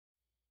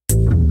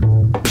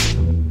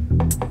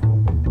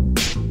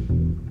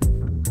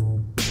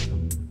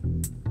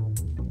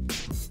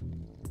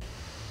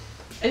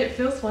It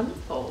feels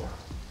wonderful.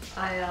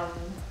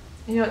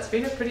 It's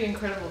been a pretty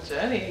incredible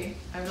journey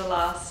over the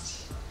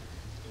last,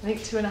 I think,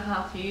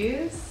 2.5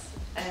 years,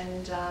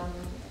 and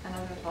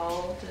I've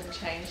evolved and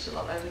changed a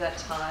lot over that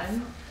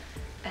time,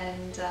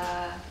 and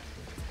I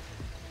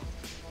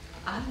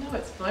don't know,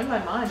 it's blown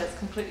my mind. It's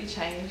completely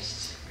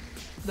changed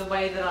the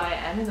way that I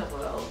am in the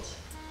world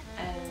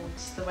and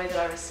the way that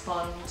I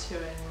respond to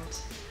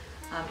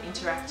and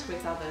interact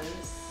with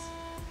others,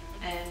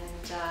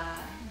 and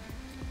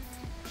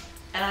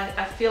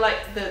I feel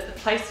like the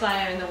place that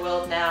I am in the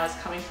world now is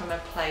coming from a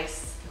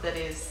place that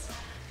is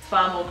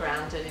far more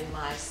grounded in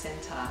my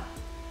centre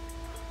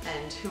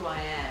and who I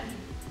am,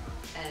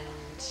 and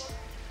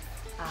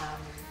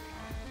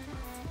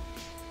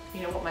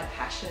what my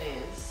passion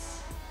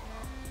is,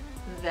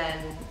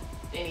 than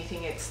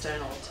anything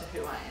external to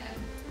who I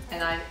am.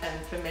 And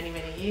for many,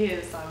 many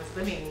years I was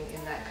living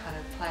in that kind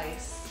of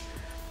place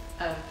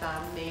of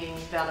needing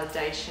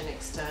validation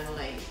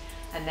externally,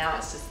 and now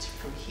it's just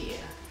from here.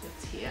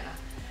 It's here,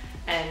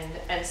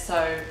 and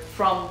so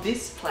from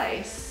this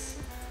place,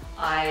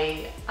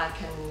 I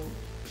can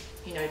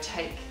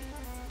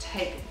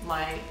take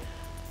my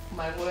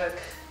work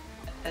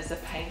as a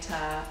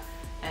painter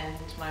and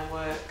my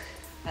work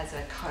as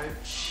a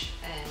coach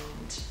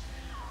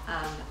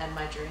and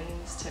my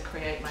dreams to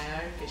create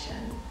my own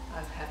vision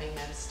of having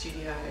a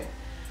studio,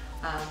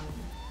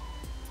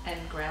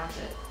 and ground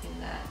it in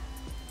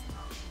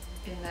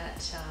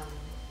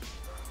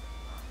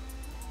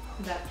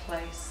that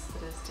place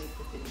that is deep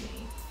within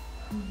me.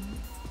 Mm-hmm.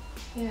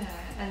 Yeah,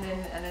 and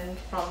then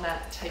from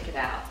that take it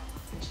out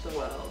into the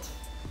world.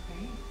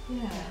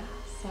 Yeah,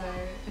 so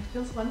it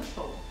feels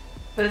wonderful.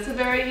 But it's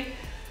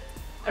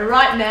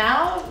right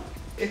now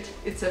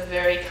it's a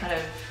very kind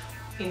of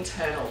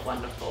internal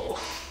wonderful.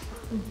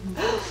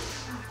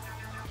 Mm-hmm.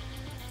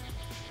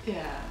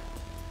 Yeah,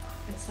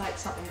 it's like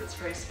something that's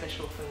very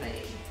special for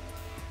me.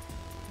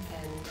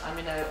 And I'm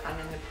in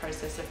the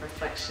process of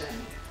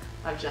reflection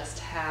of just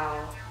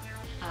how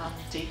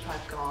deep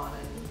I've gone,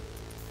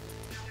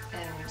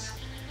 and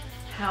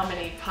how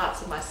many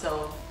parts of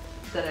myself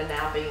that are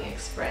now being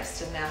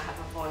expressed and now have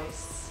a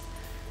voice,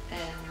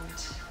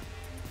 and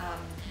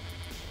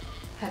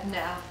have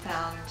now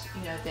found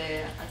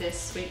their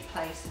sweet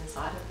place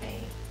inside of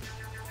me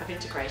of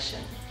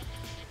integration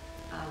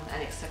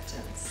and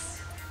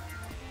acceptance,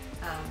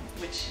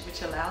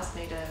 which allows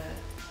me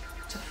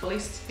to fully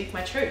speak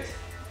my truth,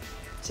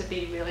 to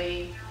be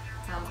really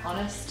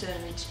honest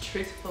and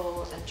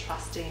truthful and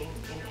trusting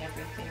in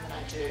everything that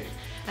I do.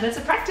 And it's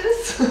a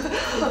practice.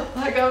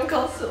 Like, I'm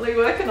constantly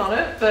working on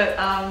it, but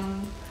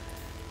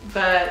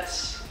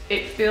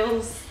it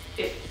feels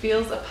a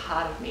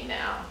part of me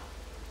now.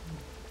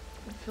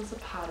 It feels a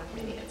part of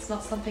me. It's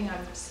not something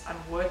I'm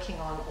working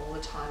on all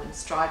the time and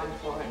striving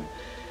for. And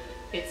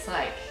it's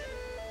like,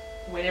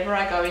 whenever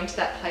I go into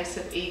that place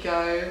of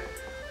ego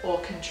or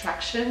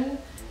contraction,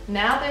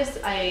 now there's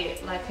a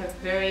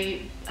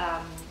very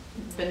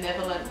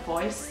benevolent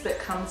voice that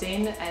comes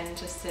in and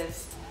just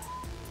says,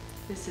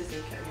 this is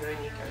ego, you're in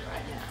ego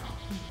right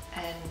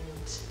now.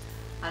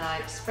 And I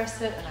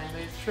express it and I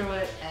move through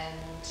it,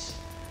 and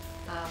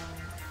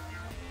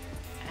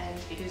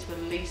it is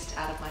released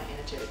out of my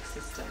energetic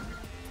system,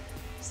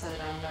 so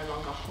that I'm no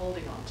longer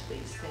holding on to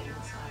these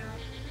things.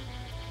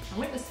 I'm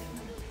witnessing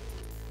them.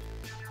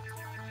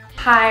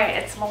 Hi,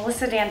 it's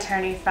Melissa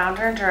D'Antoni,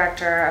 founder and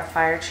director of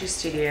Fire Tree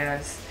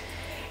Studios.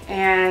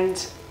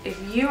 And if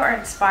you are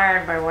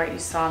inspired by what you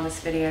saw in this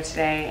video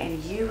today,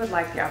 and you would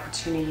like the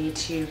opportunity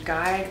to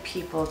guide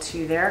people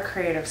to their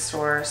creative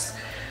source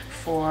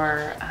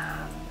for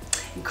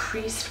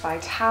increased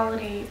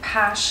vitality,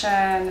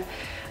 passion,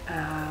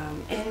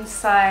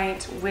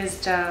 insight,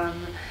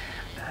 wisdom,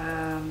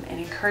 and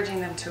encouraging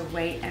them to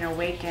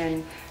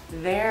awaken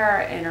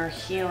their inner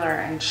healer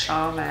and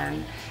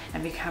shaman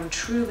and become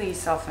truly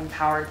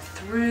self-empowered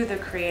through the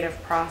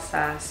creative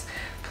process,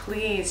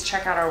 please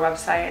check out our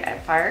website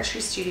at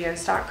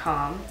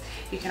firetreestudios.com.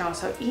 You can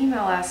also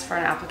email us for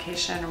an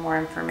application or more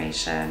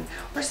information,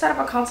 or set up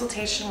a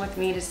consultation with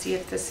me to see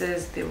if this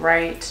is the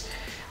right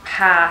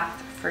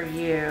path for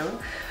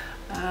you.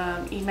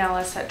 Email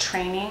us at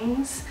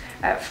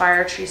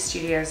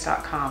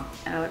trainings@firetreestudios.com,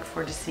 and I look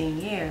forward to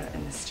seeing you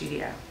in the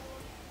studio.